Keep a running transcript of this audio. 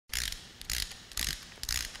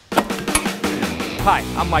Hi,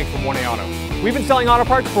 I'm Mike from 1A Auto. We've been selling auto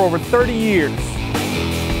parts for over 30 years.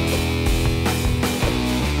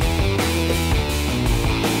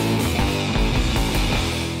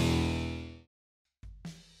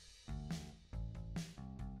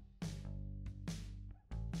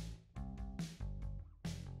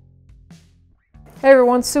 Hey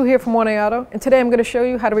everyone, Sue here from 1A Auto, and today I'm going to show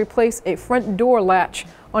you how to replace a front door latch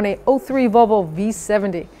on a 03 Volvo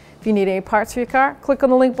V70. If you need any parts for your car, click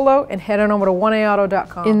on the link below and head on over to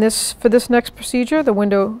 1AAuto.com. For this next procedure, the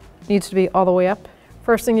window needs to be all the way up.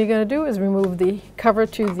 First thing you're going to do is remove the cover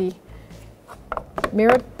to the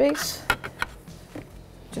mirror base.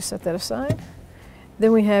 Just set that aside.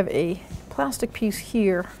 Then we have a plastic piece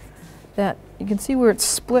here that you can see where it's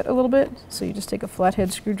split a little bit. So you just take a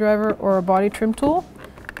flathead screwdriver or a body trim tool,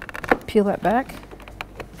 peel that back.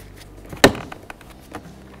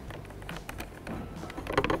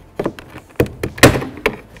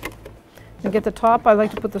 And get the top. I like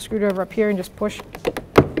to put the screwdriver up here and just push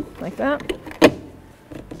like that.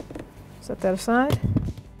 Set that aside.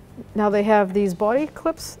 Now they have these body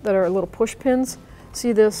clips that are little push pins.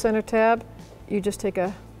 See the center tab? You just take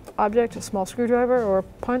a object, a small screwdriver or a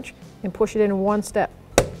punch, and push it in one step,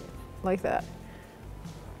 like that.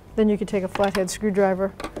 Then you can take a flathead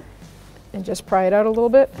screwdriver and just pry it out a little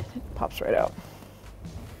bit. It pops right out.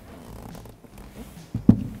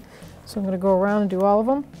 So I'm going to go around and do all of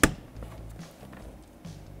them.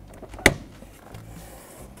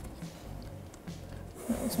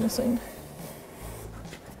 That was missing.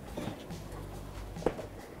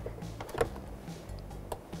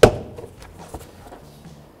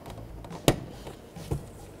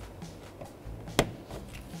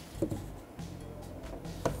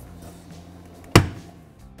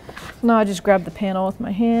 Now I just grab the panel with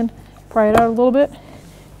my hand, pry it out a little bit,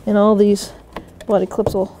 and all these body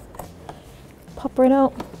clips will pop right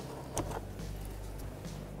out.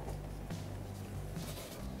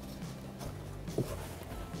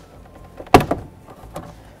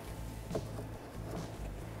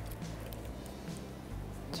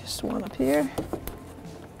 Just one up here.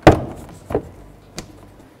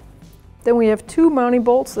 Then we have two mounting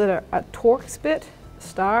bolts that are a Torx bit,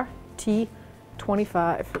 star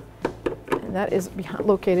T25. And that is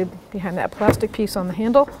located behind that plastic piece on the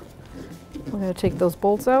handle. We're going to take those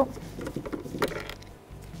bolts out.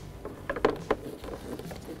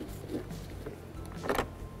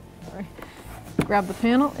 Sorry. Grab the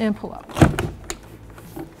panel and pull out.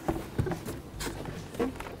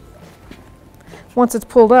 Once it's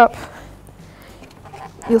pulled up,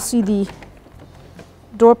 you'll see the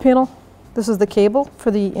door panel. This is the cable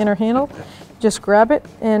for the inner handle. Just grab it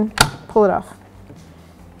and pull it off.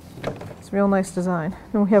 Real nice design.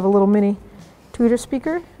 And we have a little mini tweeter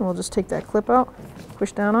speaker, and we'll just take that clip out,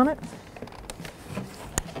 push down on it,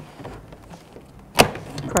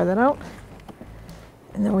 pry that out,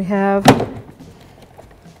 and then we have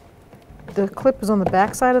the clip is on the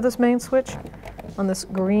back side of this main switch on this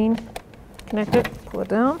green connector. Pull it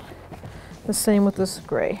down. The same with this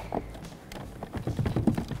gray.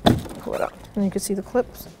 Pull it out, and you can see the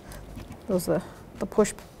clips. Those are the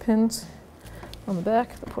push pins. On the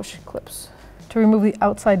back, the push clips. To remove the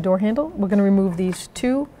outside door handle, we're going to remove these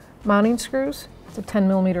two mounting screws. It's a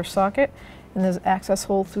 10mm socket, and there's access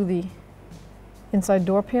hole through the inside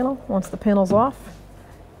door panel. Once the panel's off,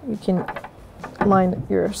 you can line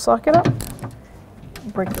your socket up,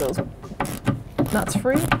 break those nuts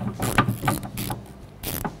free.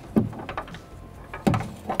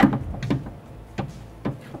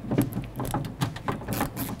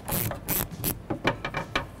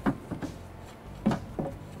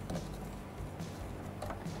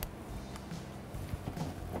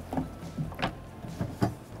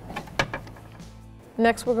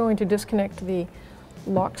 Next, we're going to disconnect the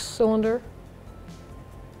lock cylinder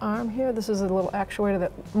arm here. This is a little actuator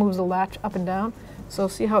that moves the latch up and down. So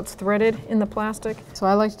see how it's threaded in the plastic? So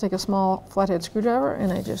I like to take a small flathead screwdriver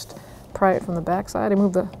and I just pry it from the back side. I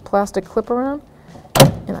move the plastic clip around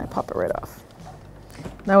and I pop it right off.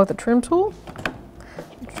 Now with the trim tool,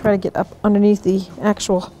 try to get up underneath the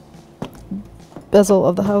actual bezel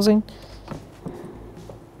of the housing.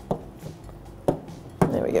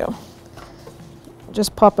 There we go.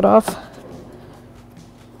 Just pop it off.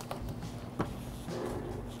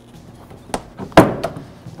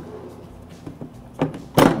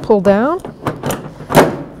 Pull down.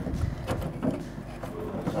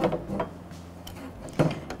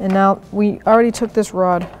 And now we already took this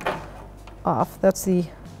rod off. That's the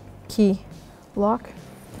key lock.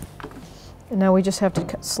 And now we just have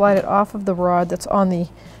to slide it off of the rod that's on the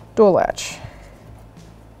door latch.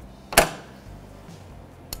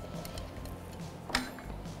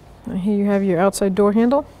 Now here you have your outside door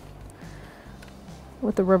handle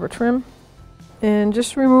with the rubber trim. And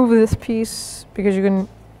just remove this piece because you can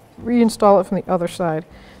reinstall it from the other side.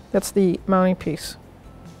 That's the mounting piece.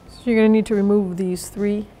 So you're going to need to remove these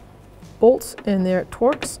 3 bolts, and they're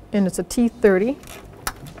Torx, and it's a T30.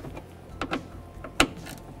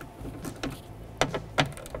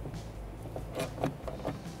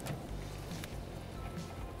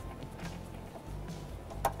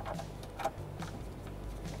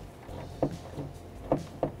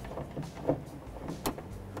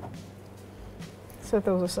 Set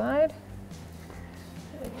those aside.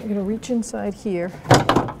 You're going to reach inside here,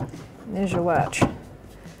 and there's your latch.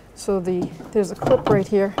 So there's a clip right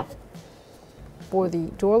here for the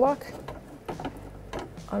door lock,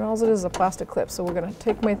 and all it is a plastic clip. So I'm going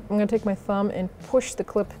to take my thumb and push the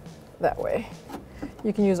clip that way.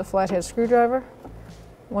 You can use a flathead screwdriver.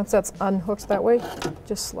 Once that's unhooked that way,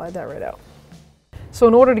 just slide that right out. So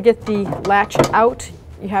in order to get the latch out,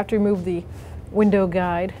 you have to remove the window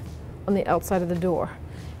guide on the outside of the door.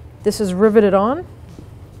 This is riveted on.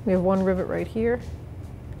 We have 1 rivet right here.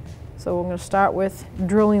 So we're going to start with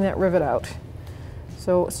drilling that rivet out.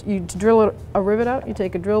 So to drill a rivet out, you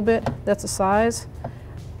take a drill bit, that's the size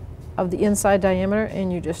of the inside diameter,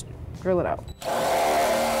 and you just drill it out.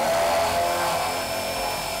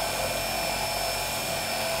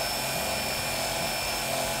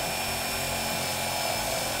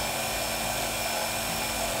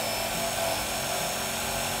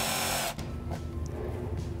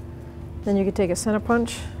 Then you can take a center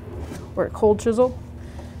punch or a cold chisel.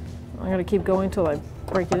 I'm going to keep going until I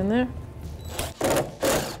break it in there.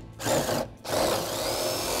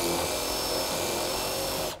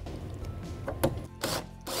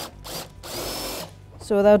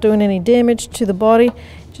 So without doing any damage to the body,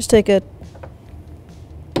 just take a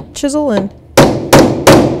chisel and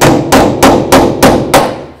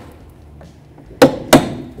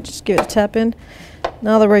just give it a tap in.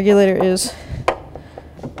 Now the regulator is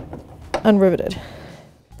unriveted.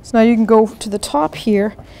 So now you can go to the top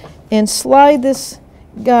here and slide this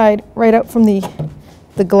guide right out from the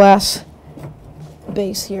glass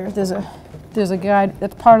base here. There's a guide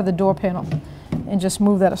that's part of the door panel, and just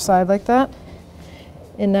move that aside like that.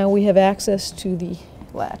 And now we have access to the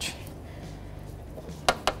latch.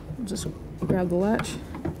 Just grab the latch,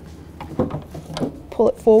 pull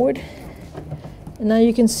it forward, and now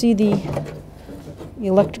you can see the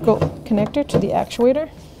electrical connector to the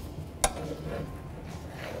actuator.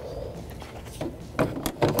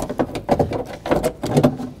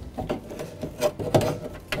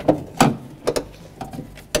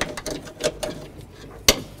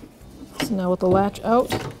 Now with the latch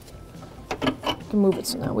out, you can move it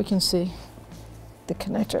so now we can see the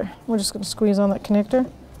connector. We're just going to squeeze on that connector,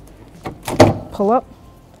 pull up,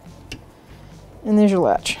 and there's your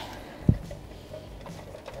latch.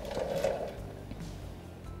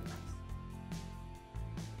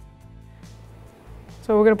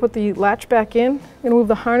 So we're going to put the latch back in. I'm going to move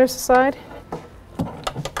the harness aside,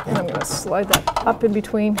 and I'm going to slide that up in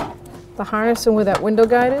between the harness and where that window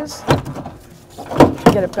guide is.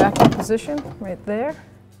 Get it back in position right there.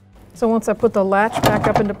 So once I put the latch back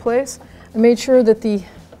up into place, I made sure that the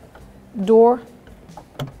door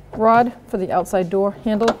rod for the outside door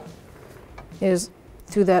handle is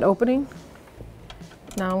through that opening.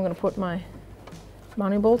 Now I'm going to put my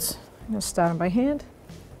mounting bolts. I'm going to start them by hand.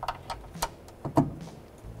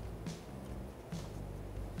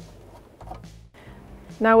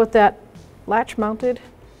 Now with that latch mounted,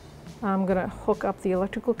 I'm going to hook up the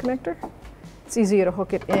electrical connector. It's easier to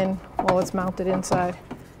hook it in while it's mounted inside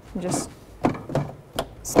and just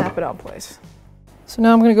snap it out in place. So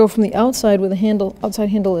now I'm going to go from the outside where the outside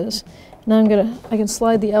handle is. Now I can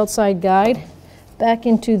slide the outside guide back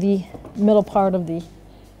into the middle part of the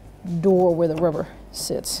door where the rubber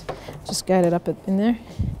sits. Just guide it up in there.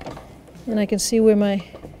 And I can see where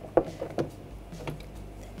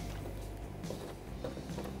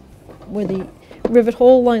the rivet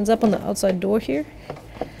hole lines up on the outside door here.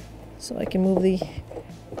 So I can move the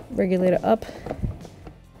regulator up.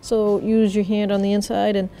 So use your hand on the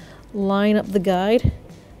inside and line up the guide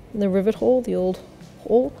in the rivet hole, the old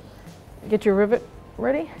hole. Get your rivet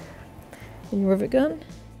ready and your rivet gun.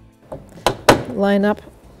 Line up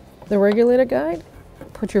the regulator guide,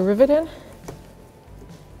 put your rivet in.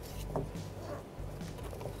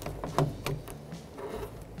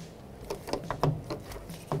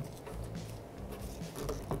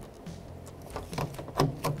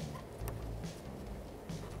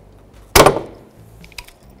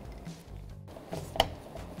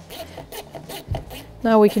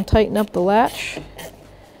 Now we can tighten up the latch.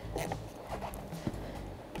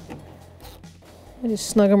 I just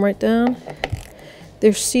snug them right down.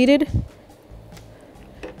 They're seated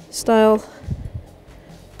style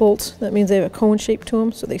bolts. That means they have a cone shape to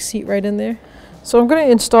them, so they seat right in there. So I'm going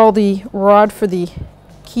to install the rod for the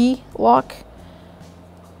key lock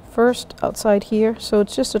first outside here. So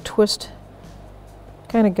it's just a twist.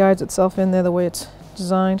 Kind of guides itself in there the way it's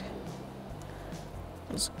designed.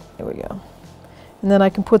 There we go. And then I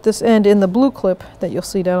can put this end in the blue clip that you'll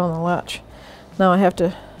see down on the latch. Now I have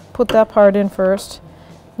to put that part in first.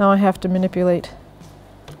 Now I have to manipulate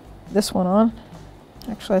this one on.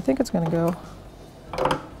 Actually, I think it's going to go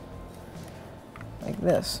like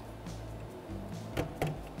this.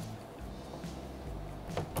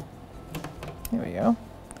 There we go.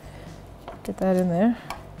 Get that in there.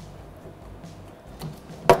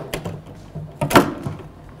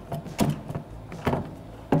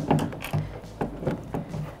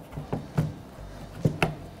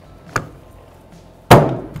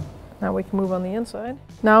 Now we can move on the inside.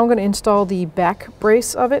 Now I'm going to install the back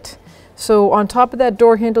brace of it. So on top of that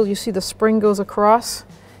door handle, you see the spring goes across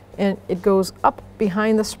and it goes up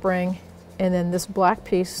behind the spring, and then this black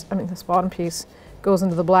piece, this bottom piece, goes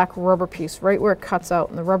into the black rubber piece right where it cuts out,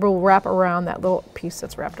 and the rubber will wrap around that little piece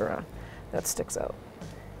that's wrapped around, that sticks out.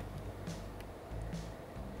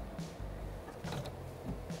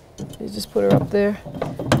 You just put her up there,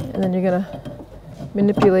 and then you're going to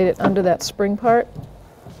manipulate it under that spring part,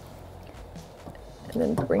 and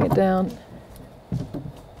then bring it down.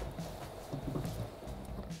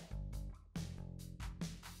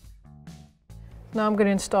 Now I'm going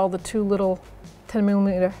to install the two little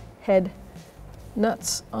 10mm head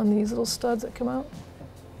nuts on these little studs that come out.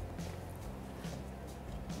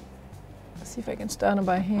 Let's see if I can start them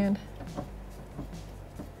by hand.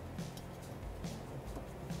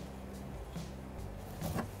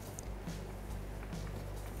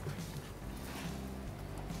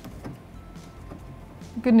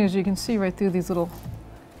 Good news, you can see right through these little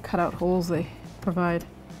cutout holes they provide.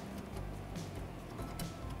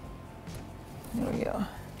 There we go.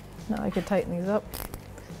 Now I can tighten these up.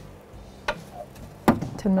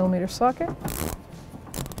 10mm socket.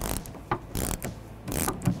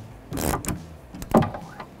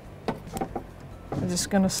 I'm just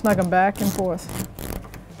going to snug them back and forth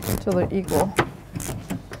until they're equal.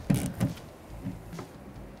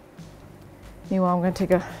 Meanwhile, I'm going to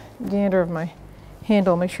take a gander of my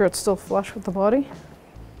handle, make sure it's still flush with the body.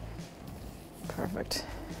 Perfect.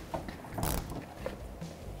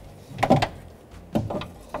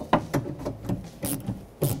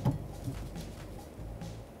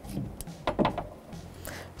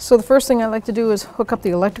 So the first thing I like to do is hook up the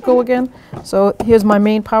electrical again. So here's my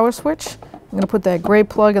main power switch. I'm going to put that gray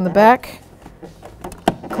plug in the back,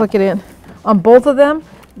 click it in. On both of them,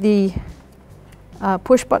 the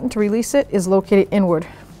push button to release it is located inward.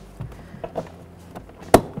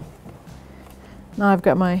 Now I've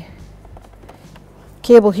got my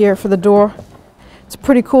cable here for the door. It's a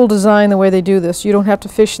pretty cool design the way they do this. You don't have to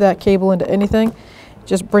fish that cable into anything.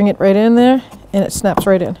 Just bring it right in there and it snaps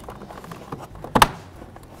right in.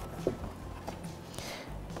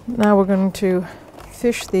 Now we're going to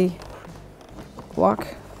fish the lock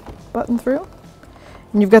button through.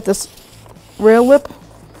 And you've got this rail lip.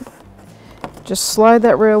 Just slide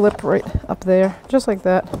that rail lip right up there, just like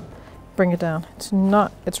that. Bring it down.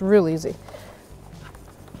 It's real easy.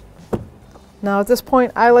 Now at this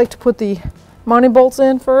point, I like to put the mounting bolts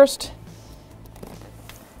in first.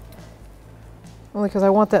 Only because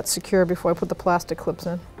I want that secure before I put the plastic clips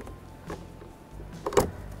in.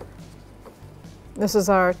 This is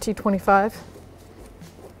our T25.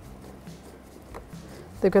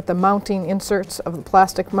 They've got the mounting inserts of the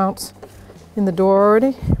plastic mounts in the door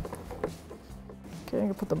already. Okay, I'm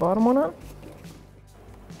gonna put the bottom one on.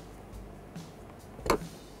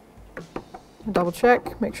 Double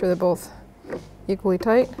check, make sure they're both equally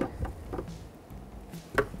tight.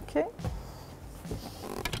 Okay.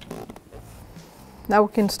 Now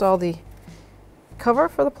we can install the cover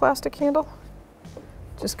for the plastic handle.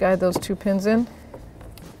 Just guide those two pins in.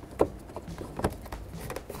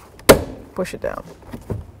 Push it down.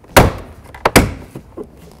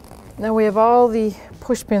 Now we have all the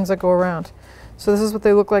push pins that go around. So this is what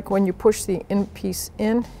they look like when you push the in piece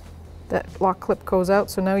in. That lock clip goes out,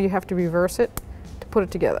 so now you have to reverse it to put it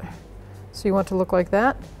together. So you want it to look like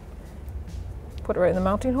that. Put it right in the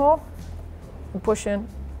mounting hole and push in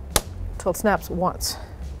until it snaps once.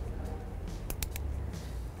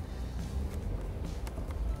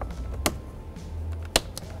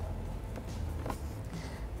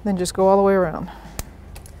 Then just go all the way around.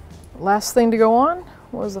 Last thing to go on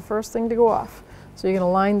was the first thing to go off. So you're going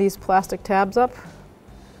to line these plastic tabs up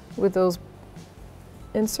with those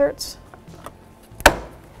inserts.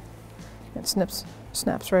 It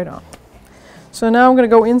snaps right on. So now I'm going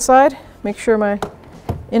to go inside, make sure my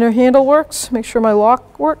inner handle works, make sure my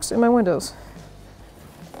lock works, and my windows.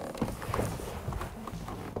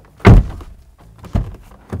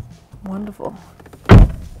 Wonderful.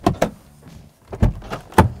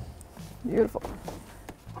 Beautiful.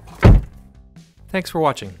 Thanks for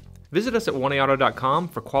watching. Visit us at oneauto.com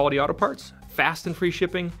for quality auto parts, fast and free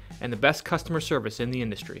shipping, and the best customer service in the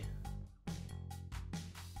industry.